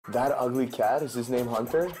That ugly cat, is his name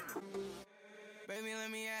Hunter? Baby, let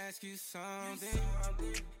me ask you something.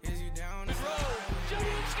 Is you down to roll?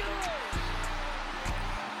 Julian scores!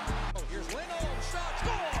 Oh, here's Lindholm, shot,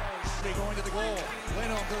 scores! They going to the goal.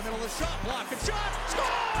 Lindholm to the middle of the shot block, and shot,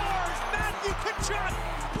 scores! Matthew Tkachuk,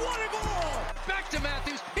 what a goal! Back to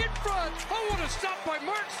Matthews, in front. Oh, what a stop by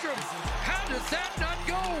Markstrom. How does that not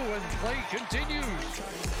go? And play continues.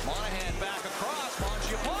 Monahan back across,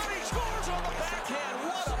 Mangiapane scores on the backhand.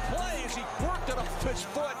 What a play as he worked it off his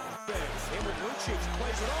foot. In with Lucic,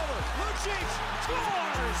 plays it over. Lucic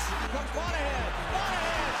scores! Comes Monahan.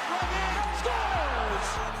 Monahan from in, scores!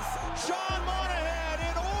 Sean Monahan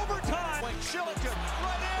in overtime. Like Shillington,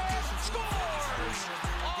 right in, scores!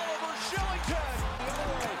 Oliver Shillington. In the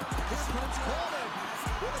way. Here comes Coleman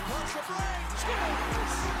with a punch of rain,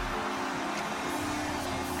 scores!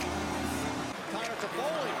 Connor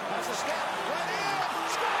Toffoli has a step, right in,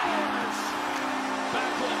 scores!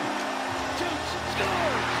 Backlund, shoots,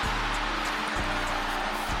 scores!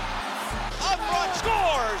 Up front,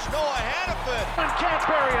 scores! Noah Hannafin. And can't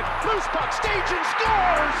bury it. Loose puck, Stajan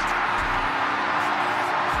scores!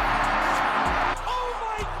 Oh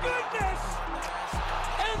my goodness!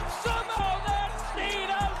 And somehow that stayed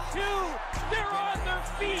out too. They're on their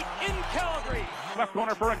feet in Calgary. Left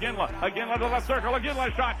corner for Iginla. Iginla to the left circle.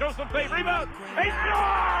 Iginla shot. Joseph save. Rebound. He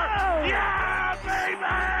scores! Yeah,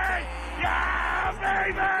 baby! Yeah,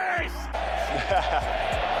 baby!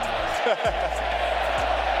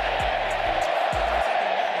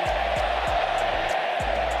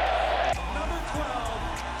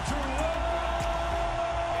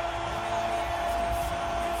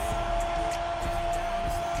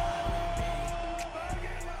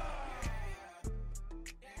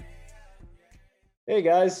 Hey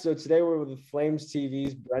guys, so today we're with Flames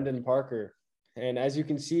TV's Brendan Parker. And as you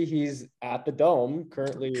can see, he's at the Dome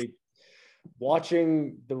currently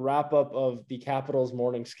watching the wrap up of the Capitals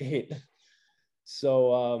morning skate.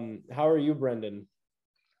 So how are you, Brendan?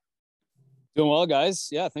 Doing well, guys.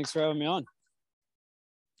 Yeah, thanks for having me on.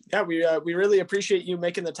 Yeah, we really appreciate you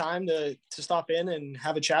making the time to stop in and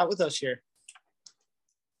have a chat with us here.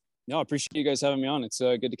 No, I appreciate you guys having me on. It's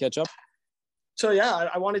good to catch up. So, yeah,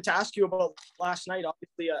 I wanted to ask you about last night.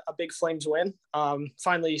 Obviously, a big Flames win.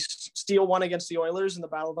 Finally, steal one against the Oilers in the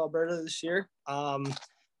Battle of Alberta this year.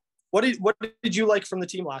 What did you like from the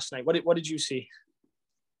team last night? What did you see?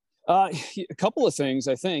 A couple of things,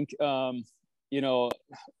 I think. Going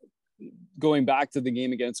back to the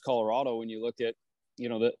game against Colorado, when you look at,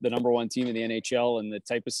 the number one team in the NHL and the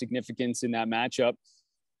type of significance in that matchup,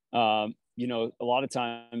 a lot of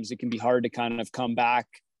times it can be hard to kind of come back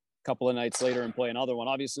couple of nights later and play another one.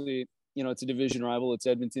 Obviously, it's a division rival. It's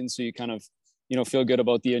Edmonton. So you kind of, feel good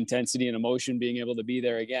about the intensity and emotion being able to be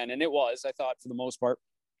there again. And it was, I thought, for the most part.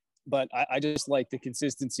 But I just like the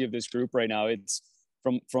consistency of this group right now. It's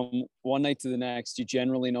from one night to the next, you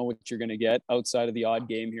generally know what you're going to get outside of the odd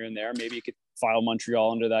game here and there. Maybe you could file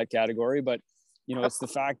Montreal under that category. But, it's the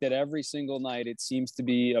fact that every single night it seems to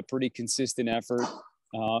be a pretty consistent effort.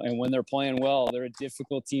 And when they're playing well, they're a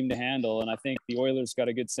difficult team to handle. And I think the Oilers got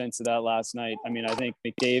a good sense of that last night. I mean, I think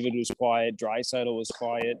McDavid was quiet. Draisaitl was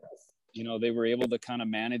quiet. They were able to kind of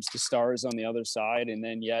manage the Stars on the other side and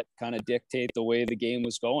then yet kind of dictate the way the game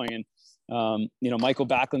was going. And, Michael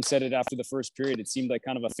Backlund said it after the first period. It seemed like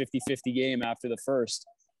kind of a 50-50 game after the first.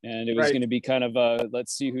 And it was going to be kind of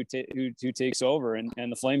let's see who takes over. And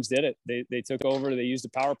the Flames did it. They took over. They used a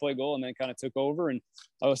power play goal and then kind of took over. And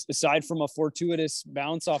aside from a fortuitous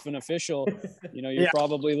bounce off an official, you're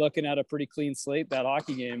probably looking at a pretty clean slate that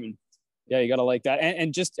hockey game. And yeah, you got to like that.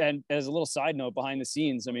 And as a little side note behind the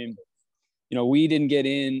scenes, I mean, we didn't get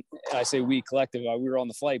in. I say we collective, we were on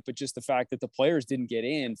the flight, but just the fact that the players didn't get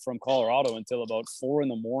in from Colorado until about 4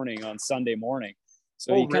 a.m. on Sunday morning.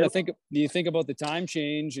 So you kind of think about the time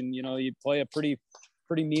change and, you play a pretty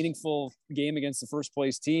meaningful game against the first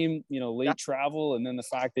place team, late travel. And then the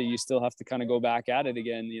fact that you still have to kind of go back at it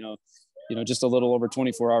again, just a little over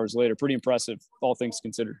 24 hours later, pretty impressive, all things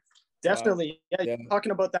considered. Definitely. Yeah.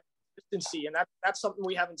 Talking about that consistency, and that's something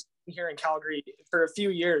we haven't seen here in Calgary for a few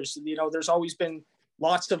years. There's always been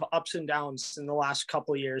lots of ups and downs in the last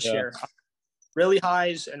couple of years here, really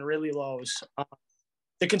highs and really lows.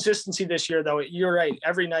 The consistency this year, though, you're right.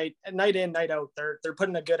 Every night in, night out, they're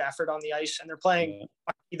putting a good effort on the ice and they're playing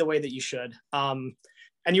the way that you should. And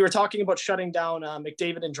you were talking about shutting down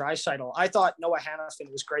McDavid and Draisaitl. I thought Noah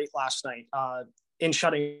Hannafin was great last night in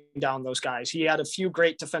shutting down those guys. He had a few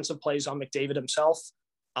great defensive plays on McDavid himself.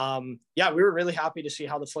 We were really happy to see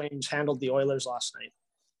how the Flames handled the Oilers last night.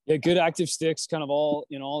 Yeah, good active sticks, kind of all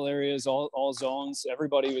in all areas, all zones.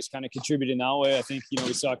 Everybody was kind of contributing that way. I think,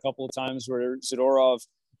 we saw a couple of times where Zadorov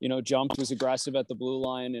jumped, was aggressive at the blue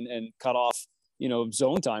line and cut off,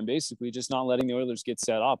 zone time, basically just not letting the Oilers get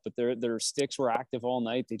set up. But their sticks were active all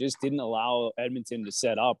night. They just didn't allow Edmonton to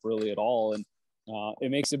set up really at all. And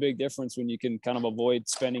it makes a big difference when you can kind of avoid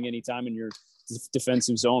spending any time in your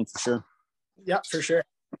defensive zone, for sure. Yeah, for sure.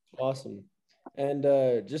 Awesome. And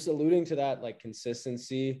just alluding to that, like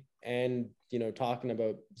consistency and, talking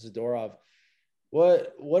about Zadorov,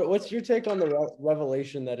 what's your take on the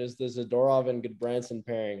revelation that is the Zadorov and Goodbranson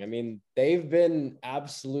pairing? I mean, they've been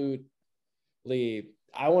absolutely,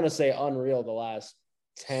 I want to say, unreal the last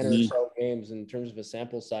 10 or so games in terms of a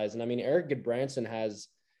sample size. And I mean, Eric Goodbranson has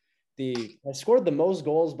scored the most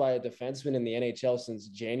goals by a defenseman in the NHL since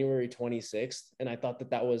January 26th. And I thought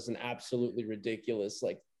that was an absolutely ridiculous,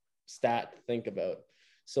 stat to think about.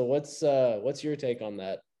 So what's your take on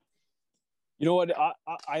that? You know what?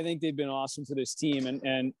 I think they've been awesome for this team.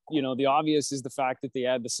 And the obvious is the fact that they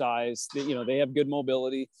add the size, that, they have good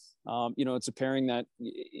mobility. It's a pairing that,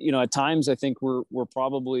 at times I think we're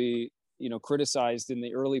probably, criticized in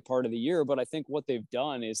the early part of the year, but I think what they've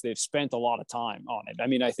done is they've spent a lot of time on it. I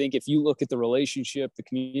mean, I think if you look at the relationship, the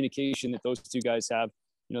communication that those two guys have,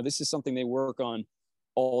 this is something they work on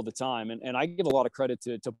all the time. And I give a lot of credit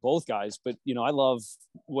to both guys, but, I love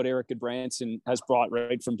what Eric Goodbranson has brought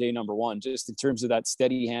right from day number one, just in terms of that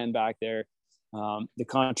steady hand back there, the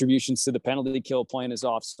contributions to the penalty kill, playing his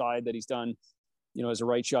offside that he's done, as a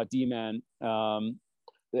right shot D-man.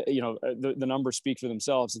 The numbers speak for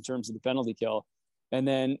themselves in terms of the penalty kill. And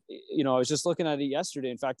then, I was just looking at it yesterday.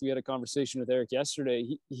 In fact, we had a conversation with Eric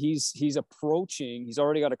yesterday. He's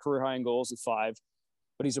already got a career high in goals with 5,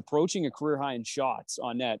 but he's approaching a career high in shots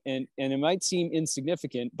on net. And it might seem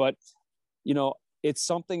insignificant, but, it's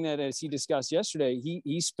something that, as he discussed yesterday,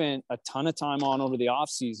 he spent a ton of time on over the off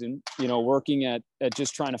season, working at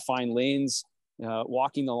just trying to find lanes,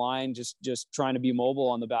 walking the line, just trying to be mobile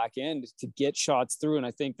on the back end to get shots through. And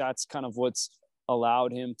I think that's kind of what's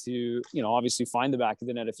allowed him to, obviously find the back of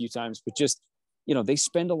the net a few times, but just, they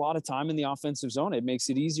spend a lot of time in the offensive zone. It makes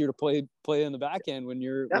it easier to play in the back end when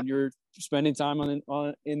you're spending time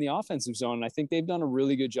in the offensive zone. And I think they've done a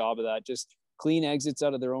really good job of that. Just clean exits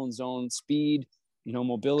out of their own zone, speed,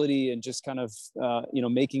 mobility, and just kind of,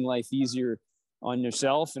 making life easier on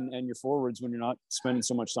yourself and your forwards when you're not spending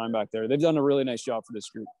so much time back there. They've done a really nice job for this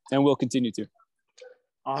group and will continue to.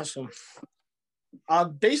 Awesome.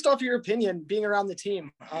 Based off your opinion, being around the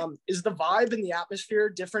team, is the vibe and the atmosphere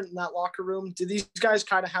different in that locker room? Do these guys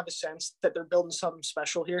kind of have a sense that they're building something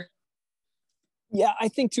special here? Yeah, I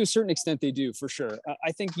think to a certain extent they do, for sure.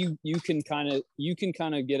 I think you can kind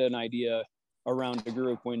of get an idea around the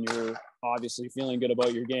group when you're obviously feeling good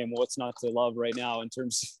about your game. What's not to love right now in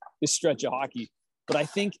terms of this stretch of hockey? But I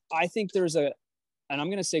think there's and I'm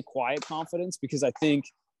going to say quiet confidence, because I think,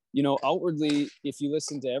 outwardly, if you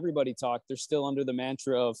listen to everybody talk, they're still under the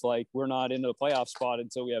mantra of we're not into the playoff spot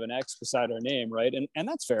until we have an X beside our name. Right. And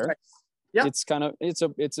that's fair. Right. Yeah. It's kind of, it's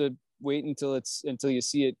a wait until you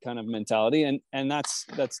see it kind of mentality. And that's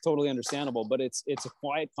totally understandable, but it's a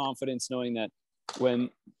quiet confidence knowing that when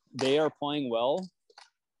they are playing well,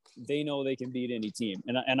 they know they can beat any team.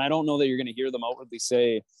 And I don't know that you're going to hear them outwardly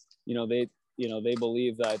say, they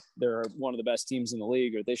believe that they're one of the best teams in the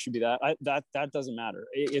league, or they should be that doesn't matter.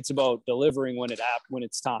 It's about delivering when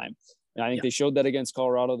it's time. And I think they showed that against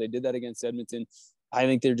Colorado. They did that against Edmonton. I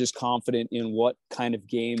think they're just confident in what kind of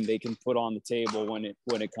game they can put on the table when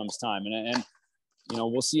it comes time. And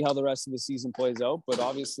we'll see how the rest of the season plays out, but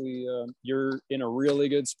obviously you're in a really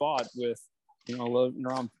good spot with,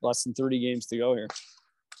 around less than 30 games to go here.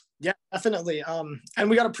 Yeah, definitely. And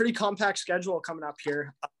we got a pretty compact schedule coming up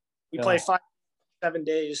here. We play 5-7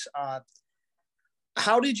 days.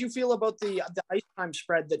 How did you feel about the ice time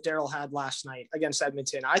spread that Daryl had last night against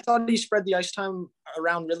Edmonton? I thought he spread the ice time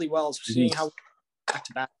around really well, seeing how back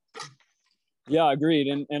to back. Yeah, agreed.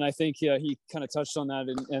 And I think he kind of touched on that,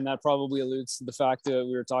 and that probably alludes to the fact that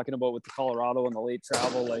we were talking about with the Colorado and the late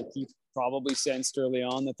travel. He probably sensed early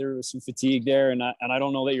on that there was some fatigue there, and I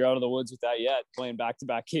don't know that you're out of the woods with that yet, playing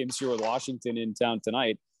back-to-back games here with Washington in town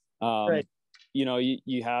tonight. Right.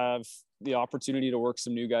 You have the opportunity to work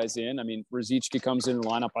some new guys in. I mean, Ruzicka comes in the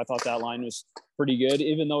lineup. I thought that line was pretty good,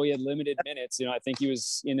 even though he had limited minutes. I think he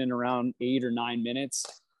was in and around 8 or 9 minutes.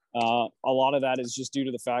 A lot of that is just due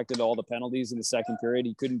to the fact that all the penalties in the second period,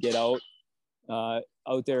 he couldn't get out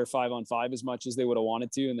there 5-on-5 as much as they would have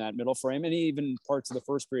wanted to in that middle frame, and even parts of the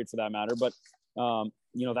first period for that matter. But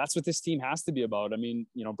that's what this team has to be about. I mean,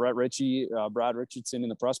 Brad Richardson in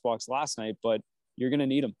the press box last night, but you're going to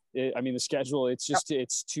need them. The schedule,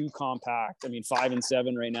 it's too compact. I mean, 5 and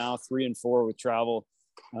 7 right now, 3 and 4 with travel.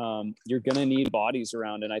 you're going to need bodies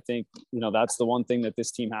around. And I think, that's the one thing that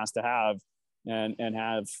this team has to have and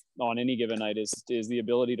have on any given night is the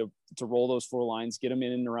ability to roll those 4 lines, get them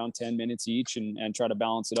in around 10 minutes each and try to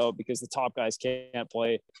balance it out, because the top guys can't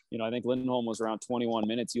play. I think Lindholm was around 21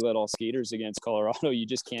 minutes. You let all skaters against Colorado. You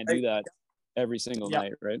just can't do that every single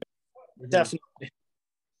night, right? Definitely.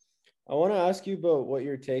 I want to ask you about what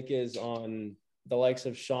your take is on the likes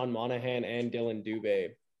of Sean Monahan and Dylan Dubé,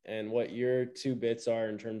 and what your 2 bits are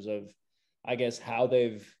in terms of, I guess, how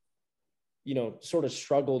they've, sort of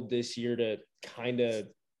struggled this year to kind of,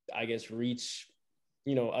 I guess, reach,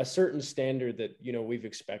 a certain standard that, we've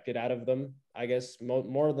expected out of them. I guess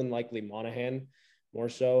more than likely Monahan, more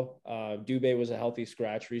so. Dubé was a healthy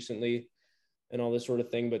scratch recently and all this sort of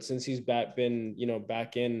thing. But since he's back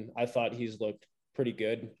in, I thought he's looked pretty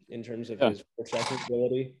good in terms of his checking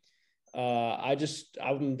ability. I'm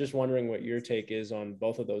just wondering what your take is on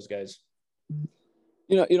both of those guys.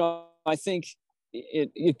 I think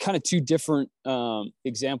it kind of 2 different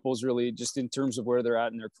examples, really, just in terms of where they're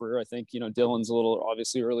at in their career. I think, Dylan's a little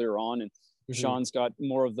obviously earlier on, and Sean's got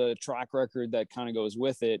more of the track record that kind of goes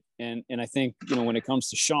with it. And I think, when it comes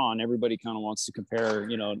to Sean, everybody kind of wants to compare,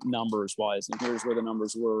 numbers wise, and here's where the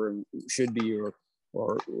numbers were and should be,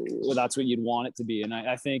 or that's what you'd want it to be. And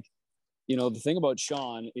I think, the thing about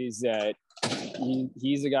Sean is that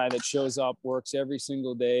he's a guy that shows up, works every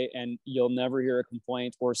single day, and you'll never hear a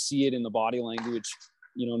complaint or see it in the body language,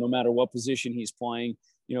 no matter what position he's playing.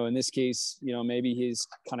 In this case, maybe he's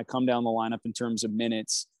kind of come down the lineup in terms of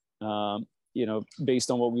minutes, based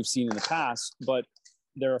on what we've seen in the past, but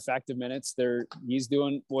they're effective minutes. He's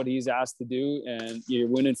doing what he's asked to do, and you're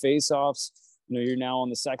winning faceoffs. You're now on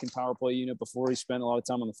the second power play unit. Before he spent a lot of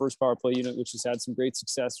time on the first power play unit, which has had some great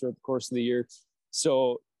success throughout the course of the year.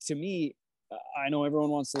 So to me, I know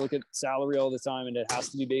everyone wants to look at salary all the time, and it has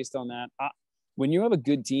to be based on that. When you have a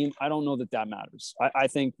good team, I don't know that matters. I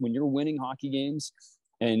think when you're winning hockey games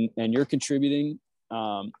and you're contributing,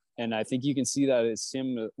 and I think you can see that as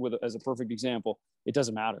Sim as a perfect example, it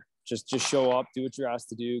doesn't matter. Just show up, do what you're asked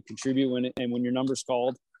to do, contribute when your number's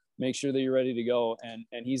called, make sure that you're ready to go. And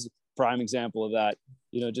he's prime example of that.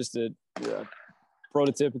 Just a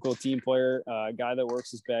prototypical team player, a guy that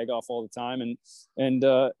works his bag off all the time,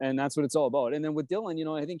 and that's what it's all about. And then with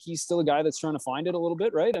Dylan, I think he's still a guy that's trying to find it a little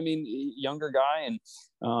bit, right? I mean, younger guy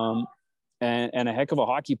and a heck of a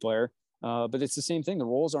hockey player, but it's the same thing. The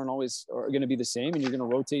roles are going to be the same, and you're going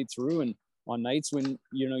to rotate through. And on nights when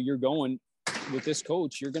you're going with this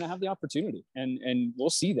coach, you're going to have the opportunity, and we'll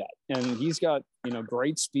see that. And he's got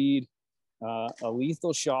great speed. A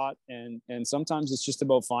lethal shot, and sometimes it's just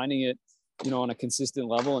about finding it, on a consistent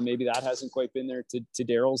level, and maybe that hasn't quite been there to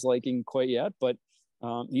Daryl's liking quite yet, but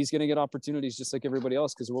he's going to get opportunities just like everybody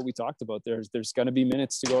else, because of what we talked about. There's going to be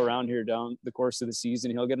minutes to go around here down the course of the season.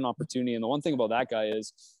 He'll get an opportunity, and the one thing about that guy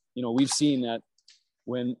is, we've seen that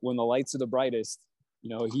when the lights are the brightest,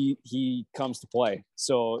 he comes to play.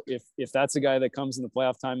 So if that's a guy that comes in the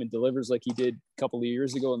playoff time and delivers like he did a couple of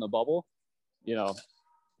years ago in the bubble,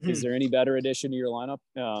 is there any better addition to your lineup?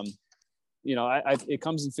 It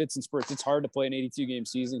comes in fits and spurts. It's hard to play an 82 game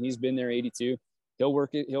season. He's been there 82. He'll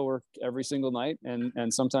work every single night.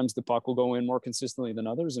 And sometimes the puck will go in more consistently than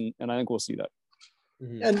others. And I think we'll see that.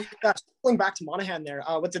 And going back to Monahan there,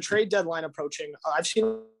 with the trade deadline approaching, I've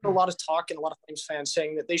seen a lot of talk and a lot of Flames fans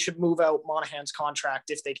saying that they should move out Monahan's contract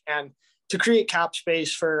if they can, to create cap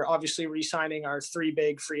space for obviously re-signing our 3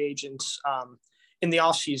 big free agents in the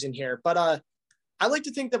offseason here. But I like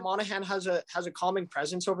to think that Monahan has a calming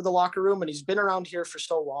presence over the locker room, and he's been around here for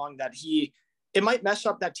so long that it might mess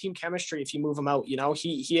up that team chemistry if you move him out.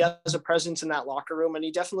 He has a presence in that locker room, and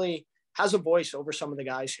he definitely has a voice over some of the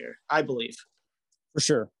guys here, I believe. For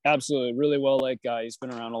sure. Absolutely. Really well-liked guy. He's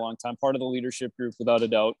been around a long time, part of the leadership group without a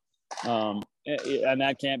doubt. And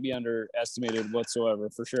that can't be underestimated whatsoever,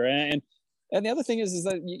 for sure. And the other thing is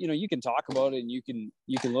that, you can talk about it and you can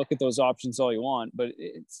look at those options all you want, but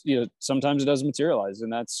it's, sometimes it doesn't materialize,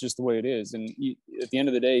 and that's just the way it is. And at the end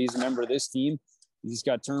of the day, he's a member of this team. He's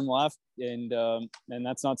got term left, and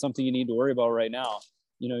that's not something you need to worry about right now.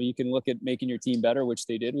 You can look at making your team better, which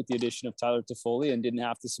they did with the addition of Tyler Toffoli, and didn't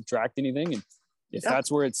have to subtract anything. And if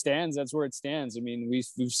that's where it stands, that's where it stands. I mean,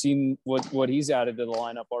 we've seen what he's added to the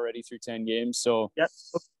lineup already through 10 games. So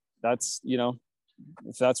that's,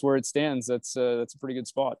 if that's where it stands, that's a pretty good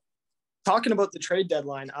spot. Talking about the trade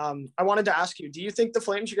deadline, I wanted to ask you, do you think the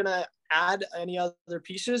Flames are going to add any other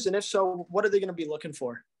pieces? And if so, what are they going to be looking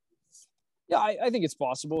for? Yeah, I think it's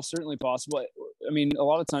possible, certainly possible. I mean, a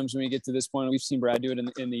lot of times when we get to this point, we've seen Brad do it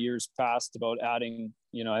in the years past about adding,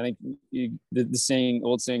 you know, I think the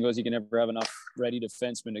old saying goes, you can never have enough ready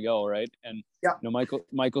defensemen to go. Right. And, yeah, you know,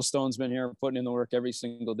 Michael Stone's been here putting in the work every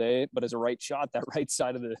single day, but as a right shot, that right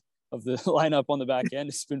side of the lineup on the back end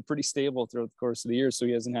has been pretty stable throughout the course of the year. So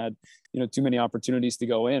he hasn't had, you know, too many opportunities to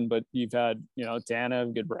go in, but you've had, you know,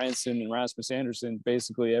 Tanev, Goodbranson, and Rasmus Anderson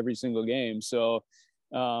basically every single game. So,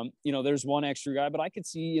 you know, there's one extra guy, but I could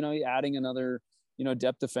see, you know, adding another, you know,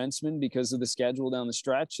 depth defenseman because of the schedule down the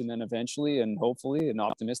stretch, and then eventually and hopefully and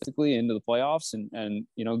optimistically into the playoffs and,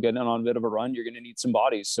 you know, getting on a bit of a run, you're going to need some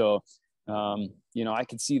bodies. So, you know, I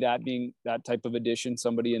could see that being that type of addition,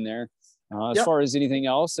 somebody in there. As far as anything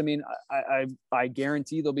else, I mean, I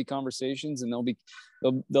guarantee there'll be conversations and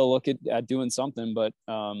they'll look at doing something, but,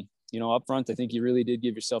 you know, up front, I think you really did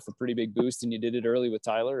give yourself a pretty big boost, and you did it early with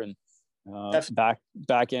Tyler, and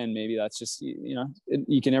back end, maybe that's just, you know,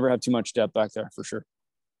 you can never have too much depth back there for sure.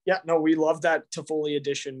 Yeah, no, we love that Toffoli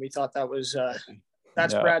addition. We thought that was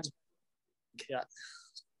Brad's. Yeah.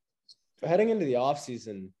 Heading into the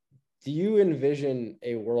offseason, do you envision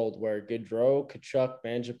a world where Gaudreau, Tkachuk,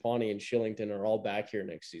 Mangiapane, and Shillington are all back here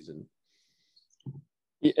next season?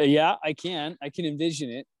 Yeah, I can envision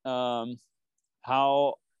it.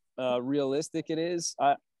 How realistic it is,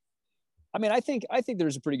 I mean, I think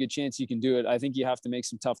there's a pretty good chance you can do it. I think you have to make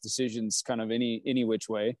some tough decisions kind of any which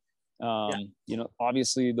way. You know,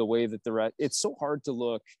 obviously the way that it's so hard to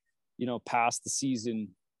look, you know, past the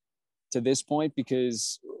season to this point,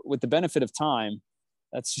 because with the benefit of time,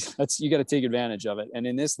 that's you got to take advantage of it. And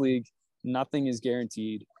in this league, nothing is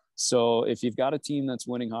guaranteed. So if you've got a team that's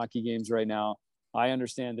winning hockey games right now, I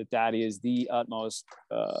understand that is the utmost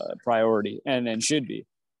priority and should be.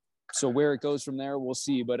 So where it goes from there, we'll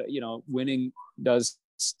see. But, you know, winning does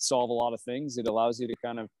solve a lot of things. It allows you to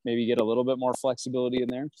kind of maybe get a little bit more flexibility in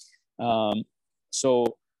there.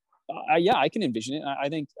 Yeah, I can envision it. I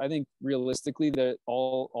think realistically that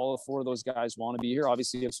all four of those guys want to be here.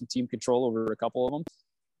 Obviously, you have some team control over a couple of them.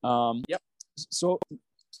 So,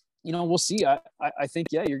 you know, we'll see. I think,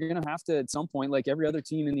 yeah, you're going to have to, at some point, like every other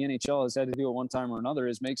team in the NHL has had to do at one time or another,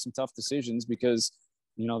 is make some tough decisions, because,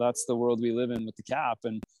 you know, that's the world we live in with the cap.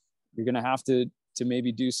 And you're going to have to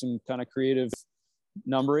maybe do some kind of creative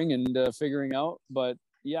numbering and figuring out. But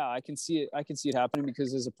yeah, I can see it happening,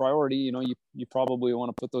 because as a priority, you know, you probably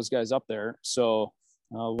want to put those guys up there. So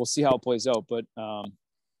we'll see how it plays out, but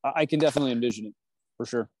I can definitely envision it for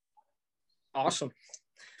sure. Awesome.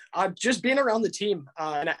 Just being around the team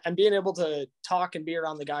and being able to talk and be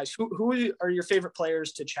around the guys, who are your favorite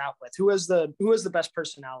players to chat with? Who is the best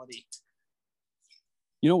personality?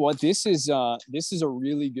 You know what? This is a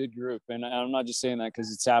really good group, and I'm not just saying that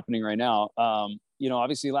because it's happening right now. You know,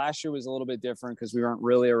 obviously last year was a little bit different because we weren't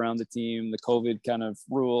really around the team, the COVID kind of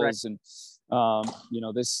rules, right. And you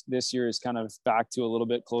know, this year is kind of back to a little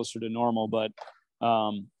bit closer to normal. But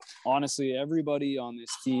honestly, everybody on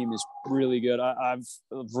this team is really good. I've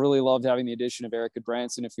really loved having the addition of Eric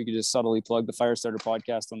Goodbranson. If we could just subtly plug the Firestarter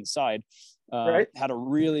podcast on the side. Right. Had a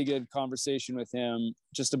really good conversation with him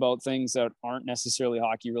just about things that aren't necessarily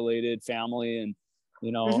hockey related, family, and,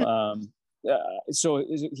 you know, so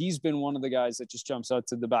he's been one of the guys that just jumps out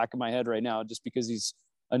to the back of my head right now, just because he's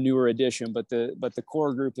a newer addition. But the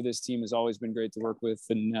core group of this team has always been great to work with,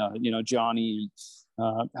 and you know, Johnny,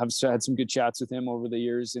 have had some good chats with him over the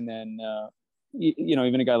years, and then you know,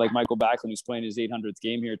 even a guy like Michael Backlund, who's playing his 800th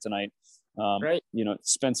game here tonight. Right. You know,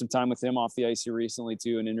 spent some time with him off the ice here recently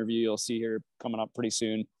too. An interview you'll see here coming up pretty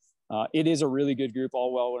soon. It is a really good group,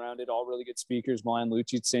 all well-rounded, all really good speakers. Milan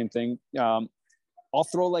Lucic, same thing. I'll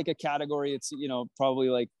throw like a category. It's, you know, probably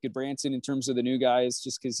like Goodbranson in terms of the new guys,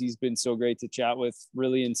 just because he's been so great to chat with,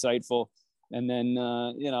 really insightful. And then,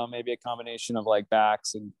 you know, maybe a combination of like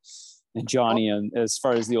Bax and Johnny, and as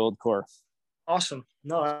far as the old core. Awesome.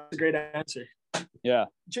 No, that's a great answer. Yeah.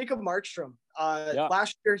 Jacob Markstrom.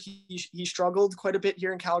 Last year he struggled quite a bit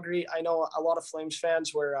here in Calgary. I know a lot of Flames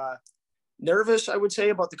fans were nervous, I would say,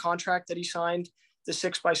 about the contract that he signed, the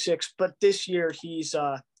 6x6. But this year he's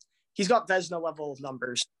got Vezina level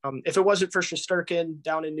numbers. If it wasn't for Shesterkin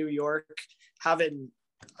down in New York having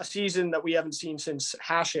a season that we haven't seen since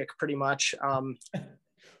Hasek, pretty much.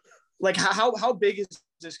 Like how big is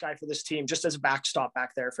this guy for this team, just as a backstop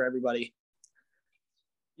back there for everybody?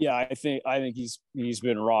 Yeah, I think he's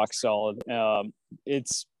been rock solid.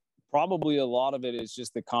 It's probably a lot of it is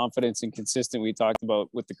just the confidence and consistent we talked about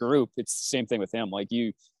with the group. It's the same thing with him. Like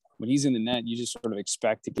when he's in the net, you just sort of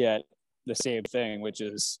expect to get the same thing, which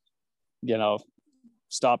is, you know,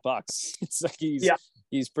 stop pucks. It's like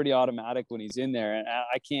he's pretty automatic when he's in there. And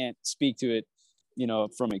I can't speak to it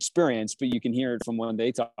from experience, but you can hear it from when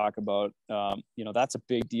they talk about, that's a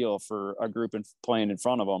big deal for a group and playing in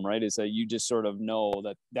front of them, right? Is that you just sort of know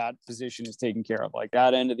that position is taken care of, like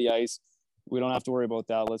that end of the ice. We don't have to worry about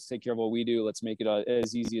that. Let's take care of what we do. Let's make it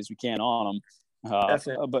as easy as we can on them.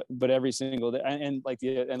 But every single day, and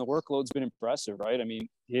the workload's been impressive, right? I mean,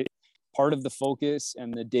 part of the focus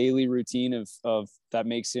and the daily routine of that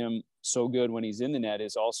makes him so good when he's in the net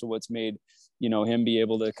is also what's made, him be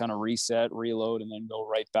able to kind of reset, reload, and then go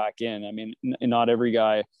right back in. I mean, not every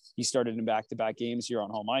guy, he started in back-to-back games here on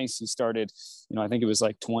home ice. He started, I think it was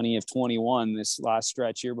like 20 of 21 this last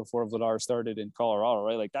stretch here before Vladar started in Colorado,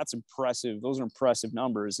 right? Like that's impressive. Those are impressive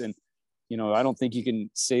numbers. And, I don't think you can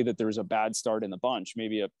say that there's a bad start in the bunch,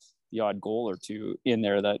 maybe the odd goal or two in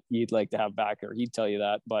there that he'd like to have back, or he'd tell you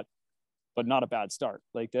that, but not a bad start.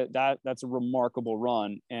 Like that's a remarkable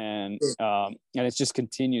run. And it just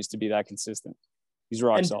continues to be that consistent. He's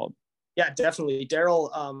rock solid. Yeah, definitely.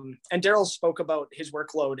 Daryl spoke about his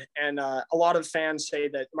workload, and a lot of fans say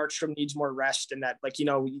that Markstrom needs more rest, and that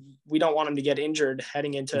we don't want him to get injured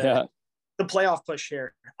heading into the playoff push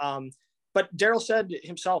here. But Daryl said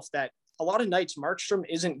himself that a lot of nights Markstrom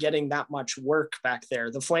isn't getting that much work back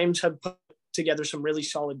there. The Flames have put together some really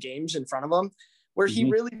solid games in front of him where he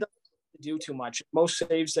really doesn't do too much. Most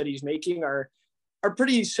saves that he's making are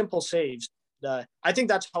pretty simple saves. I think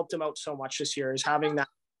that's helped him out so much this year, is having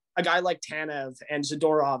a guy like Tanev and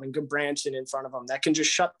Zadorov and Goodbranson in front of him that can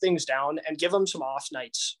just shut things down and give him some off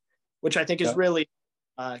nights, which I think has really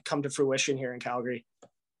come to fruition here in Calgary.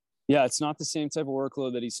 Yeah, it's not the same type of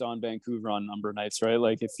workload that he saw in Vancouver on number of nights, right?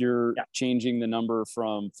 Like if you're changing the number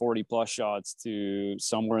from 40 plus shots to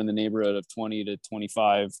somewhere in the neighborhood of 20 to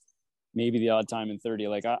 25, maybe the odd time in 30.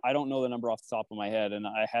 Like I don't know the number off the top of my head, and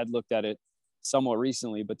I had looked at it somewhat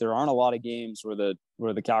recently, but there aren't a lot of games where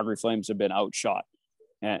the Calgary Flames have been outshot.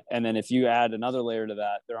 And then if you add another layer to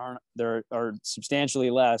that, there are substantially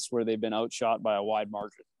less where they've been outshot by a wide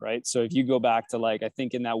margin, right? So if you go back to I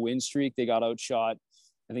think in that win streak, they got outshot.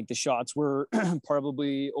 I think the shots were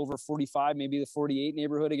probably over 45, maybe the 48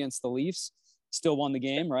 neighborhood against the Leafs, still won the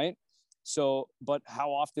game, right? So, but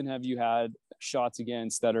how often have you had shots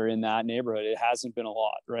against that are in that neighborhood? It hasn't been a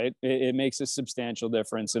lot, right? It makes a substantial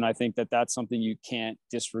difference. And I think that's something you can't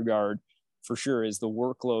disregard for sure, is the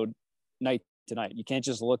workload night to night. You can't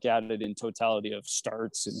just look at it in totality of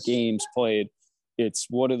starts and games played. It's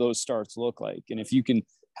what do those starts look like? And if you can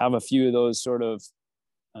have a few of those sort of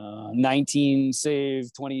 19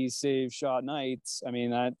 save, 20 save shot nights, I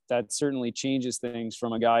mean, that certainly changes things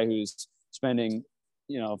from a guy who's spending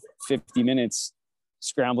 50 minutes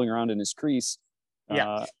scrambling around in his crease,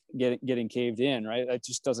 getting caved in, right? That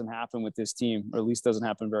just doesn't happen with this team, or at least doesn't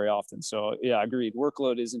happen very often. So yeah, agreed.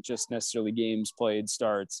 Workload isn't just necessarily games played,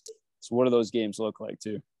 starts. So what do those games look like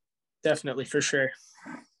too? Definitely, for sure.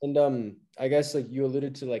 And I guess you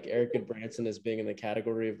alluded to Eric Goodbranson as being in the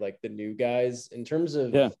category of the new guys. In terms of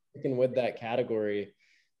sticking with that category,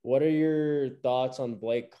 what are your thoughts on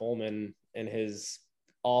Blake Coleman and his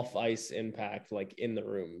off ice impact in the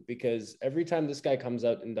room? Because every time this guy comes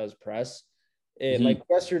out and does press, like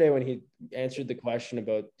yesterday when he answered the question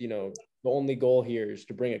about the only goal here is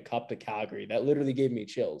to bring a cup to Calgary, that literally gave me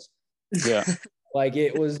chills. Yeah.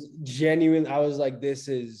 It was genuine. I was like, this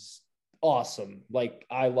is awesome.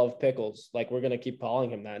 I love Pickles. We're gonna keep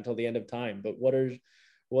calling him that until the end of time. But what are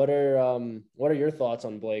your thoughts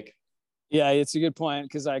on Blake? Yeah, it's a good point,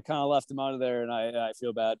 because I kind of left him out of there, and I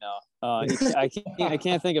feel bad now. I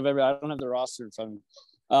can't think of I don't have the roster in front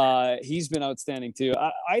of me. He's been outstanding too.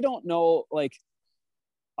 I don't know.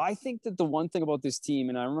 I think that the one thing about this team,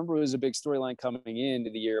 and I remember it was a big storyline coming into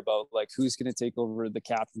the year about who's going to take over the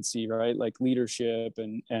captaincy, right? Leadership,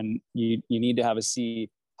 and you need to have a C.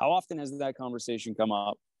 How often has that conversation come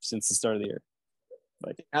up since the start of the year?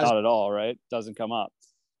 Not at all, right? Doesn't come up.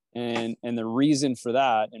 And the reason for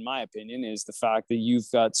that, in my opinion, is the fact that you've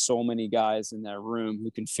got so many guys in that room who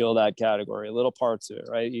can fill that category, little parts of it,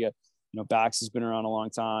 right? You got, Bax has been around a long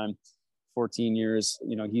time, 14 years.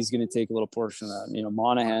 He's going to take a little portion of that.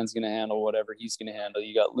 Monahan's going to handle whatever he's going to handle.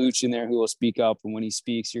 You got Luch in there who will speak up, and when he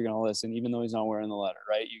speaks, you're going to listen, even though he's not wearing the letter,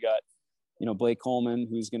 right? You got, Blake Coleman,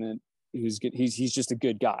 who's good. He's just a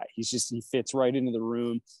good guy. He fits right into the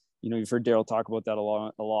room. You've heard Daryl talk about that a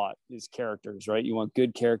lot, his characters, right? You want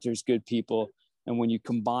good characters, good people. And when you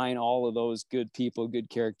combine all of those good people, good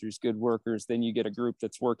characters, good workers, then you get a group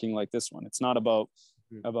that's working like this one. It's not about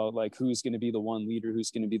who's going to be the one leader,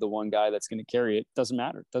 who's going to be the one guy that's going to carry it. Doesn't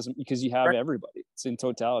matter. Because you have everybody. It's in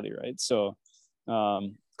totality, right? So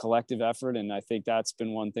collective effort. And I think that's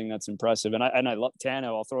been one thing that's impressive. And I love Tanev.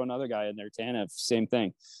 I'll throw another guy in there. Tanev, same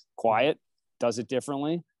thing. Quiet, does it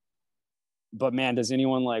differently. but man, does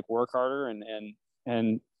anyone like work harder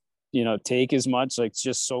and take as much, like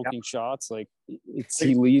just soaking shots? Like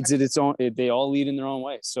he leads it its own. They all lead in their own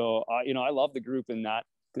way. So I love the group in that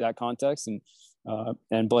context,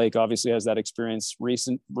 and Blake obviously has that experience,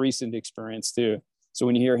 recent experience too. So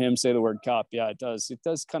when you hear him say the word cup, yeah, it does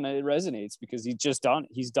kind of, it resonates because he's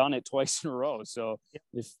done it twice in a row. So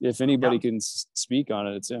if anybody can speak on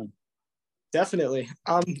it, it's him. Definitely.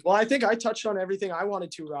 Well, I think I touched on everything I wanted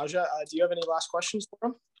to, Raja. Do you have any last questions for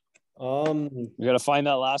him? We got to find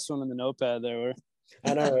that last one in the notepad there.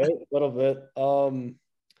 I know, right? A little bit.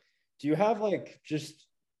 Do you have like just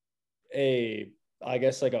a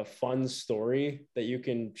fun story that you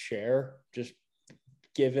can share, just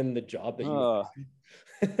given the job that you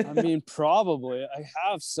I mean, probably I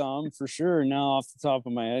have some for sure. Now off the top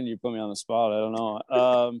of my head, you put me on the spot. I don't know.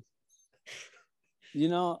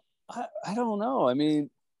 I don't know. I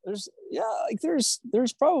mean, there's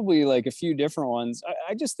probably like a few different ones.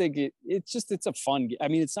 I just think it's a fun. I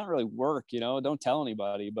mean, it's not really work, don't tell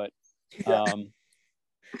anybody, but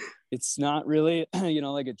it's not really,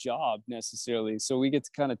 like a job necessarily. So we get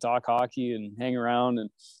to kind of talk hockey and hang around.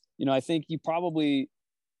 And, I think you probably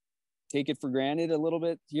take it for granted a little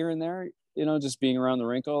bit here and there, just being around the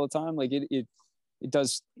rink all the time. Like it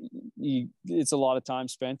does, it's a lot of time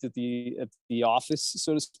spent at the office,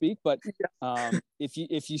 so to speak. But if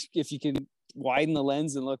you can widen the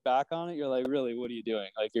lens and look back on it, you're like, really, what are you doing?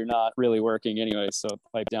 Like, you're not really working anyway, so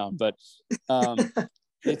pipe down. But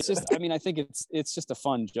it's just, I mean, I think it's just a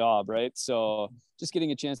fun job, right? So just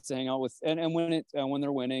getting a chance to hang out with, and when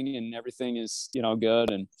they're winning and everything is,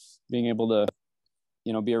 good, and being able to,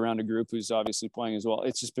 be around a group who's obviously playing as well.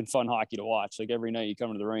 It's just been fun hockey to watch. Like every night you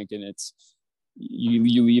come to the rink and it's,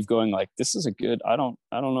 you leave going like, this is a good, I don't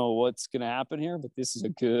know what's going to happen here, but this is a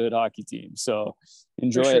good hockey team. So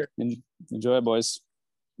enjoy it. Enjoy it, boys.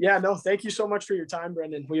 Yeah, no, thank you so much for your time,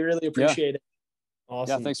 Brendan. We really appreciate it.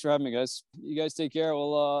 Awesome. Yeah, thanks for having me, guys. You guys take care.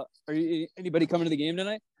 Well, are you anybody coming to the game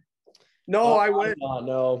tonight? No, I wouldn't.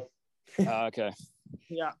 No. Okay.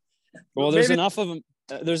 Yeah. Well, there's enough of them.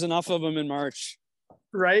 There's enough of them in March.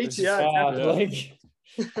 Right. Yeah.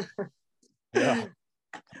 Yeah.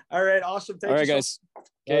 All right. Awesome. All right, guys.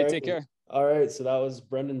 Okay. Take care. All right. So that was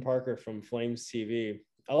Brendan Parker from Flames TV.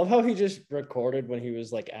 I love how he just recorded when he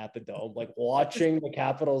was like at the Dome, like watching the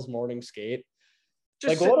Capitals morning skate.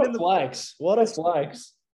 Just like what a flex. What a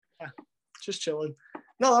flex. Yeah, just chilling.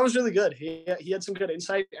 No, that was really good. He had some good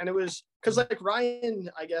insight, and it was because like Ryan,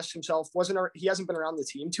 I guess himself he hasn't been around the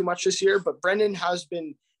team too much this year, but Brendan has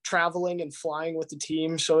been traveling and flying with the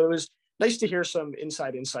team. So it was nice to hear some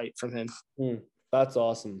inside insight from him. That's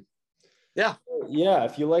awesome. Yeah. Yeah.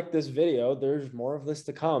 If you like this video, there's more of this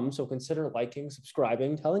to come. So consider liking,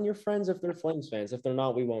 subscribing, telling your friends if they're Flames fans. If they're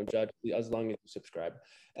not, we won't judge as long as you subscribe.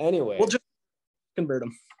 Anyway. We'll just convert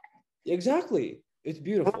them. Exactly. It's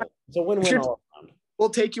beautiful. It's a win-win all around. We'll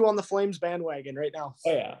take you on the Flames bandwagon right now.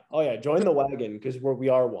 Oh yeah. Join the wagon because we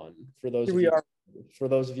are one. For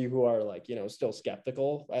those of you who are like, still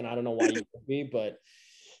skeptical, and I don't know why you would be, but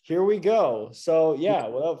here we go. So yeah,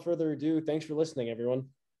 without further ado, thanks for listening, everyone.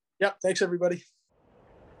 Yeah, thanks everybody.